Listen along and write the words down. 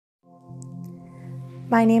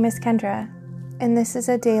My name is Kendra, and this is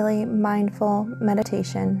a daily mindful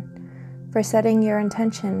meditation for setting your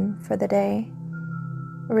intention for the day,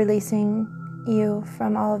 releasing you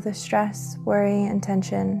from all of the stress, worry, and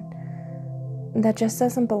tension that just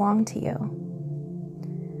doesn't belong to you,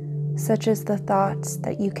 such as the thoughts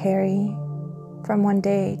that you carry from one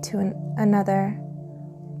day to another,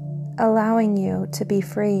 allowing you to be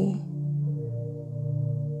free,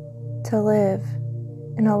 to live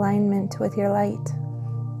in alignment with your light.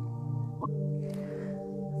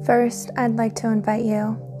 First, I'd like to invite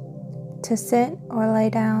you to sit or lay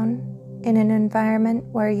down in an environment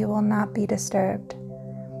where you will not be disturbed,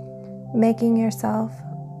 making yourself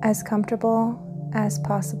as comfortable as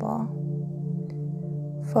possible,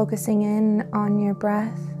 focusing in on your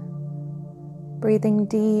breath, breathing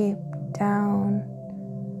deep down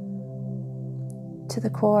to the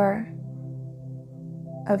core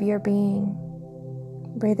of your being,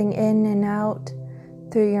 breathing in and out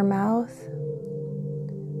through your mouth,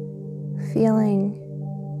 feeling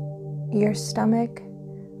your stomach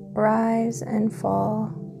rise and fall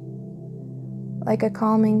like a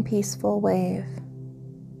calming, peaceful wave,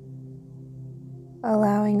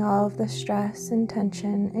 allowing all of the stress and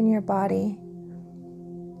tension in your body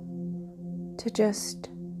to just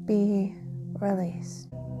be released.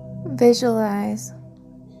 Visualize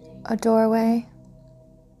a doorway.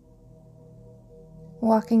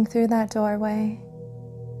 Walking through that doorway,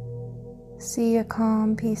 see a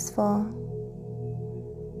calm, peaceful,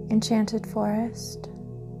 enchanted forest.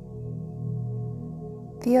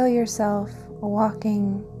 Feel yourself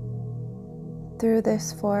walking through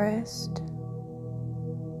this forest,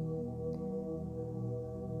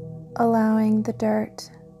 allowing the dirt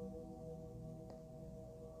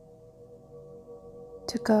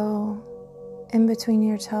to go in between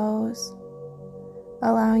your toes,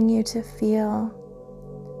 allowing you to feel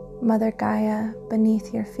Mother Gaia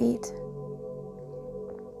beneath your feet.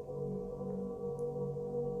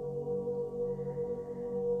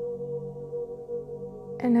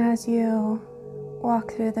 And as you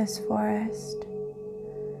walk through this forest,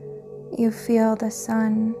 you feel the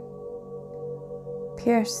sun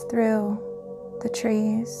pierce through the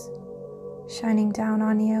trees, shining down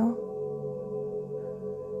on you.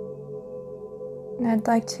 And I'd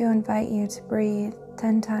like to invite you to breathe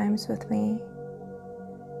 10 times with me.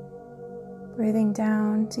 Breathing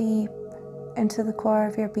down deep into the core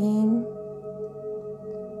of your being.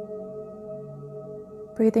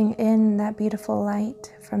 Breathing in that beautiful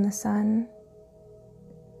light from the sun.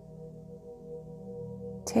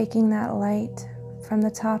 Taking that light from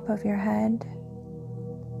the top of your head,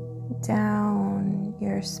 down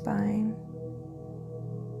your spine,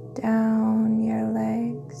 down your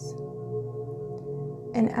legs,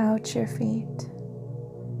 and out your feet.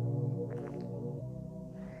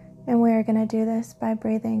 And we're going to do this by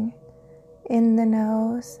breathing in the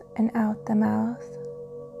nose and out the mouth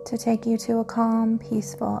to take you to a calm,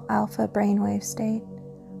 peaceful alpha brainwave state.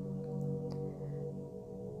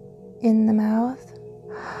 In the mouth,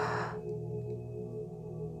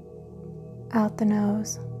 out the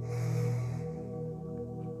nose.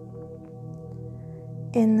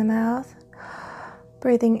 In the mouth,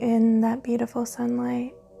 breathing in that beautiful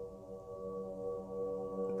sunlight,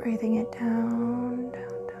 breathing it down, down.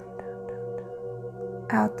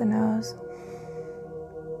 Out the nose,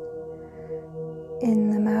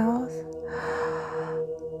 in the mouth,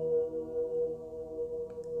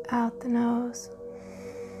 out the nose,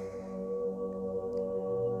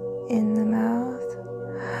 in the mouth,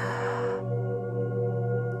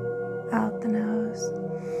 out the nose,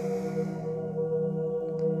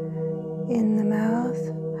 in the mouth,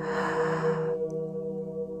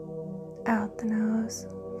 out the nose,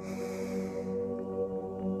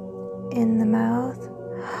 in the mouth,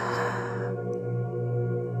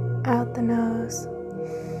 out the nose,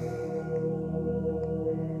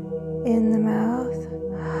 in the mouth,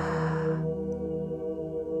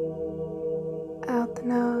 out the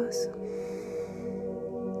nose,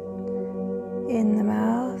 in the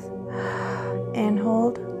mouth, and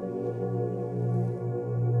hold.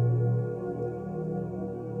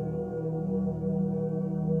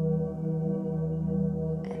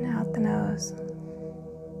 And out the nose.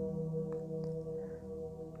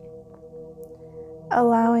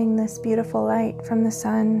 Allowing this beautiful light from the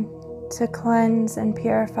sun to cleanse and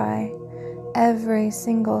purify every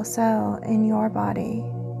single cell in your body.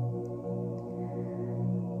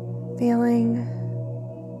 Feeling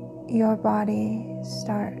your body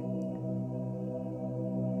start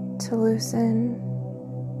to loosen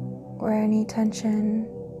where any tension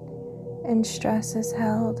and stress is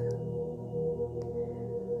held.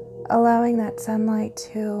 Allowing that sunlight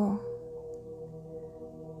to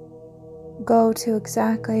go to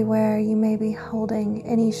exactly where you may be holding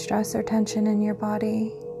any stress or tension in your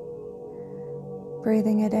body,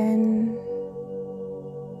 breathing it in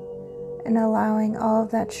and allowing all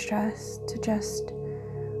of that stress to just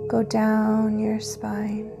go down your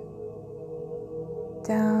spine,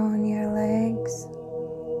 down your legs,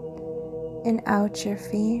 and out your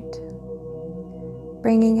feet,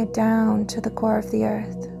 bringing it down to the core of the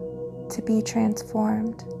earth to be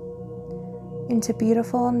transformed into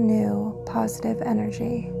beautiful, new, positive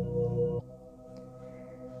energy.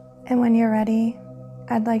 And when you're ready,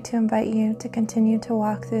 I'd like to invite you to continue to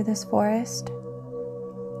walk through this forest,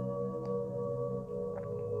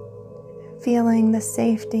 feeling the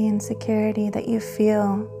safety and security that you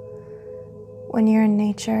feel when you're in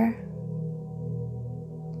nature,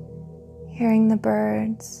 hearing the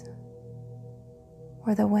birds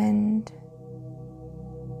or the wind,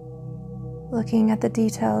 looking at the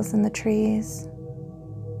details in the trees.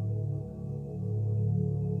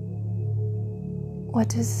 What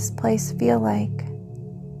does this place feel like?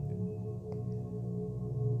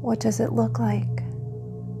 What does it look like?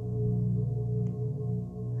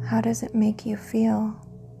 How does it make you feel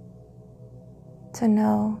to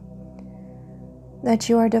know that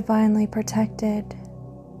you are divinely protected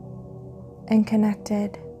and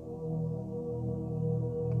connected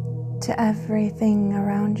to everything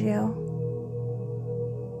around you?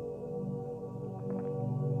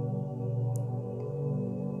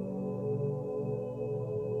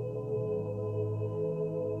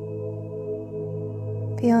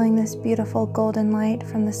 Feeling this beautiful golden light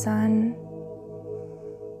from the sun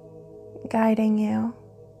guiding you,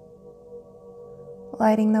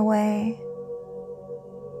 lighting the way.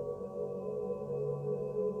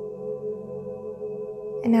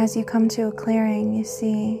 And as you come to a clearing, you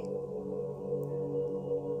see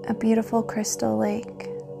a beautiful crystal lake.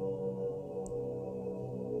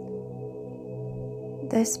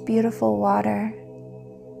 This beautiful water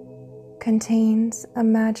contains a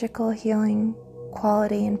magical healing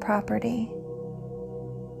quality and property.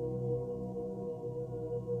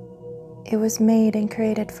 It was made and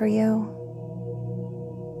created for you.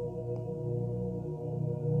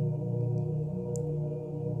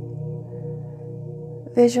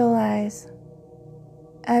 Visualize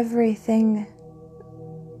everything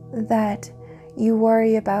that you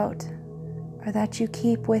worry about or that you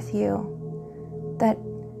keep with you that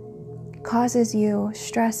causes you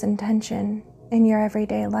stress and tension in your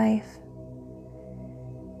everyday life.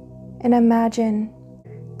 And imagine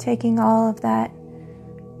taking all of that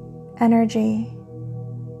energy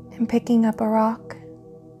and picking up a rock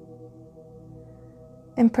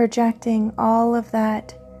and projecting all of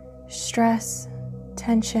that stress,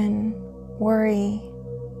 tension, worry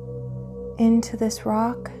into this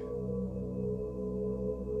rock.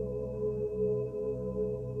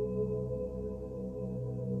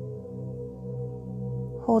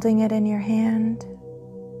 Holding it in your hand.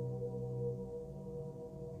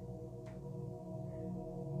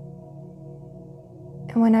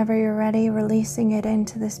 And whenever you're ready, releasing it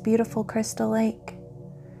into this beautiful crystal lake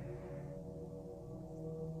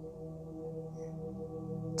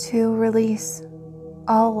to release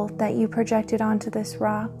all that you projected onto this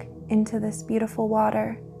rock into this beautiful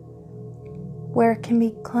water where it can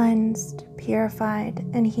be cleansed, purified,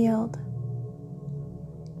 and healed.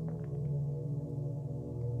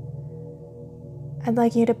 I'd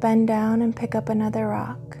like you to bend down and pick up another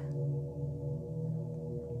rock.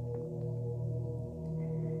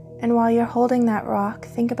 And while you're holding that rock,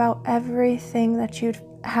 think about everything that you'd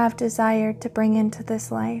have desired to bring into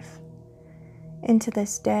this life, into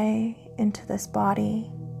this day, into this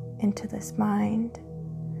body, into this mind.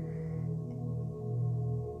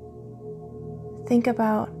 Think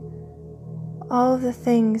about all of the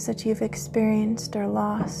things that you've experienced or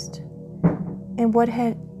lost, and what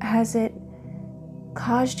has it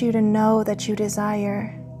caused you to know that you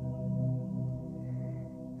desire.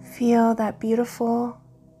 Feel that beautiful,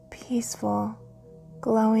 peaceful,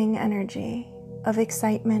 glowing energy of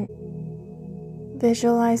excitement,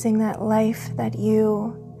 visualizing that life that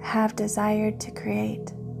you have desired to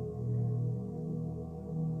create.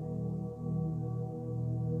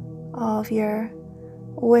 All of your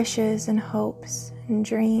wishes and hopes and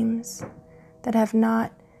dreams that have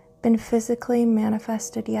not been physically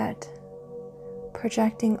manifested yet,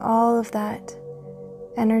 projecting all of that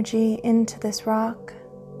energy into this rock,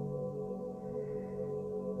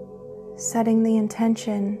 setting the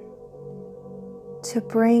intention to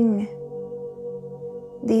bring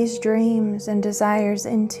these dreams and desires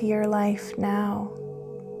into your life now,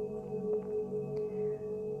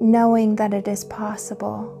 knowing that it is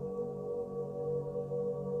possible,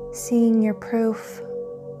 seeing your proof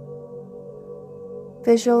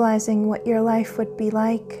visualizing what your life would be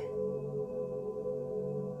like.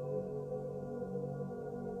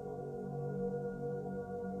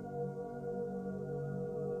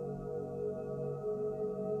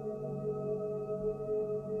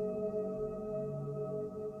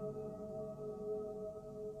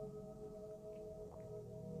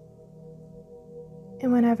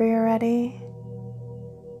 And whenever you're ready,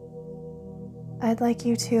 I'd like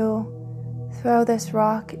you to throw this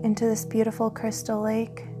rock into this beautiful crystal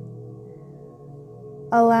lake,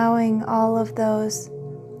 allowing all of those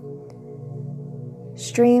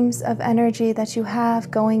streams of energy that you have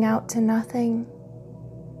going out to nothing,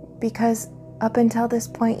 because up until this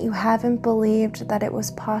point you haven't believed that it was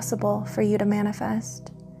possible for you to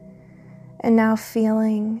manifest. And now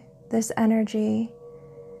feeling this energy,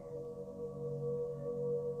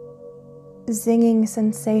 zinging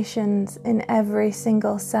sensations in every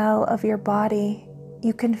single cell of your body,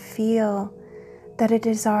 you can feel that it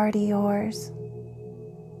is already yours,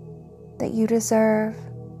 that you deserve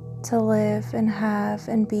to live and have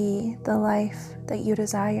and be the life that you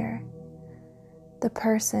desire, the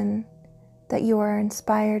person that you are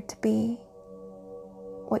inspired to be,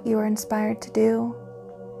 what you are inspired to do,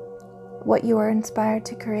 what you are inspired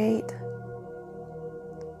to create.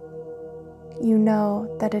 You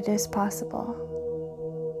know that it is possible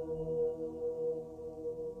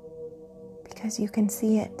because you can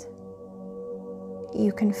see it,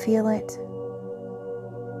 you can feel it.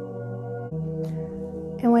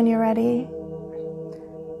 And when you're ready,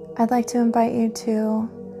 I'd like to invite you to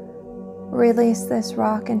release this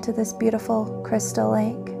rock into this beautiful crystal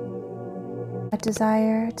lake. A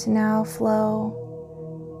desire to now flow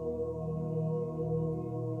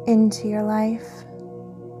into your life,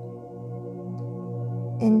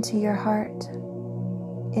 into your heart,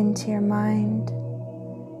 into your mind,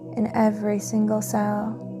 in every single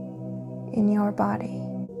cell in your body.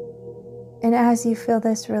 And as you feel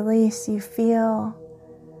this release, you feel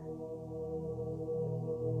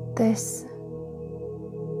this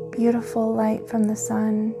beautiful light from the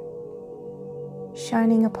sun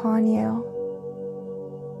shining upon you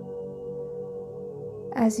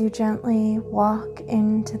as you gently walk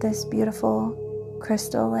into this beautiful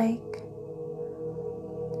crystal lake,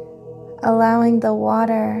 allowing the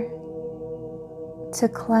water to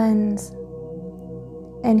cleanse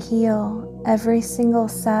and heal every single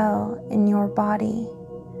cell in your body.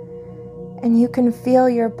 And you can feel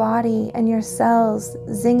your body and your cells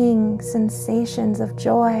zinging sensations of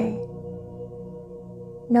joy,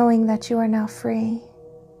 knowing that you are now free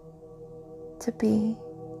to be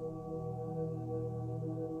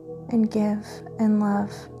and give and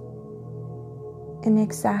love in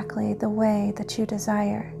exactly the way that you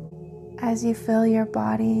desire. As you feel your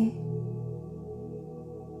body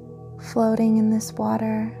floating in this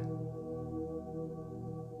water,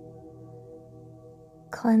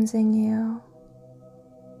 cleansing you,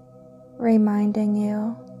 reminding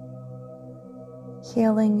you,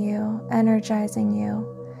 healing you, energizing you,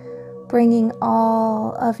 bringing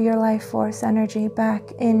all of your life force energy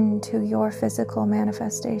back into your physical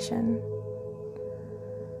manifestation.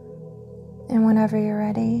 And whenever you're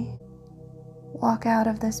ready, walk out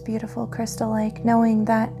of this beautiful crystal lake knowing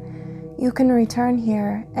that you can return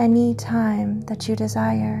here any time that you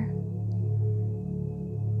desire.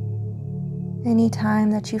 Any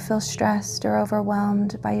time that you feel stressed or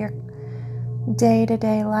overwhelmed by your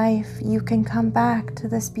day-to-day life, you can come back to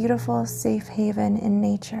this beautiful safe haven in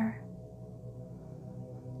nature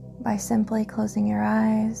by simply closing your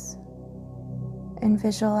eyes and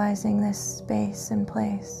visualizing this space and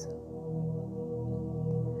place.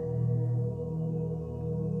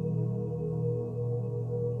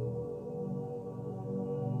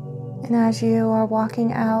 And as you are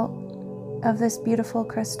walking out of this beautiful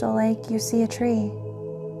crystal lake, you see a tree.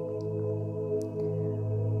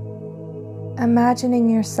 Imagining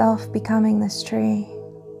yourself becoming this tree.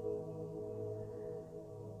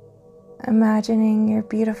 Imagining your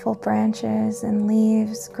beautiful branches and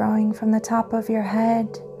leaves growing from the top of your head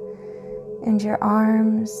and your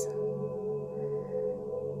arms,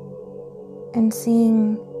 and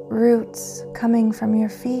seeing roots coming from your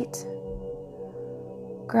feet,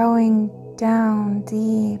 growing down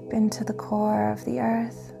deep into the core of the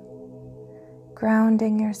earth,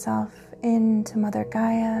 grounding yourself into Mother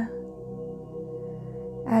Gaia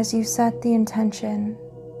as you set the intention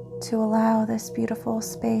to allow this beautiful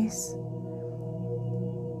space,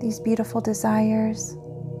 these beautiful desires,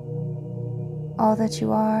 all that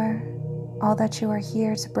you are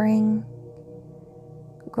here to bring,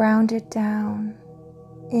 grounded down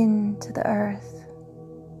into the earth.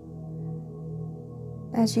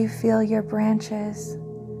 As you feel your branches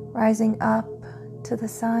rising up to the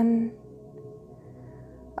sun,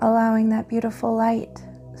 allowing that beautiful light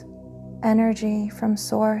energy from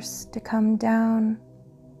source to come down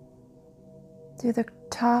through the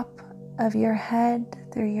top of your head,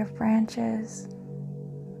 through your branches,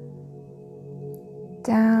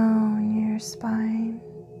 down your spine,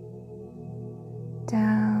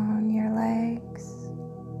 down your legs,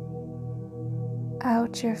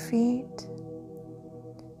 out your feet,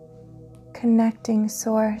 connecting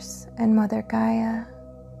Source and Mother Gaia,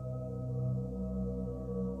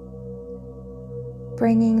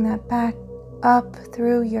 bringing that back up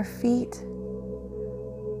through your feet,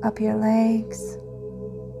 up your legs,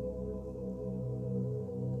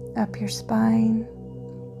 up your spine,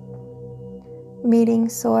 meeting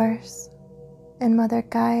Source and Mother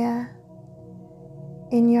Gaia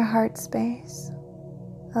in your heart space,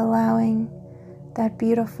 allowing that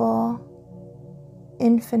beautiful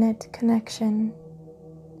infinite connection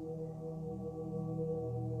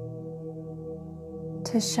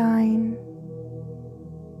to shine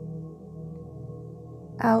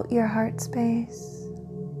out your heart space,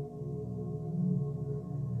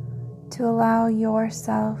 to allow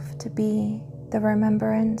yourself to be the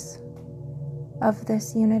remembrance of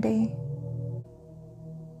this unity.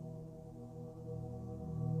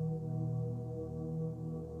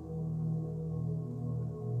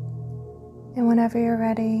 And whenever you're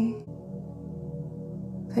ready,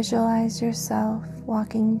 visualize yourself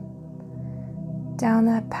walking down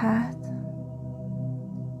that path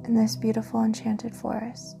in this beautiful enchanted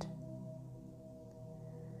forest.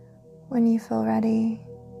 When you feel ready,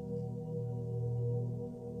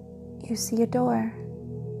 you see a door.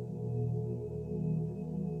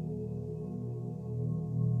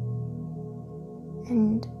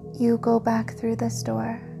 And you go back through this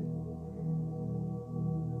door,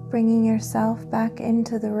 bringing yourself back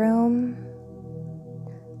into the room,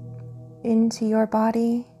 into your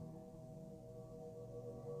body,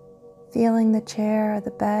 feeling the chair or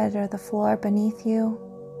the bed or the floor beneath you,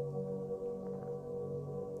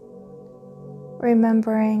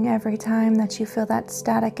 remembering every time that you feel that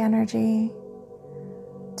static energy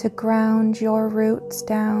to ground your roots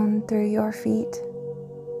down through your feet,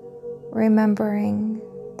 remembering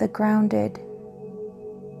the grounded,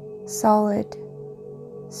 solid,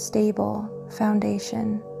 stable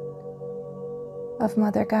foundation of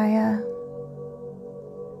Mother Gaia.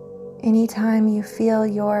 Anytime you feel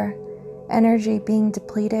your energy being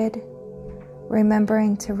depleted,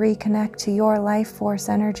 remembering to reconnect to your life force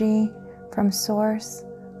energy from Source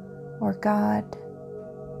or God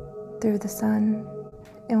through the sun.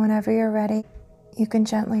 And whenever you're ready, you can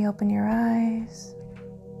gently open your eyes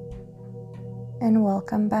and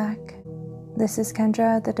welcome back. This is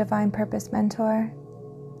Kendra, the Divine Purpose Mentor.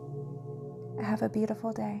 Have a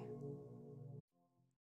beautiful day.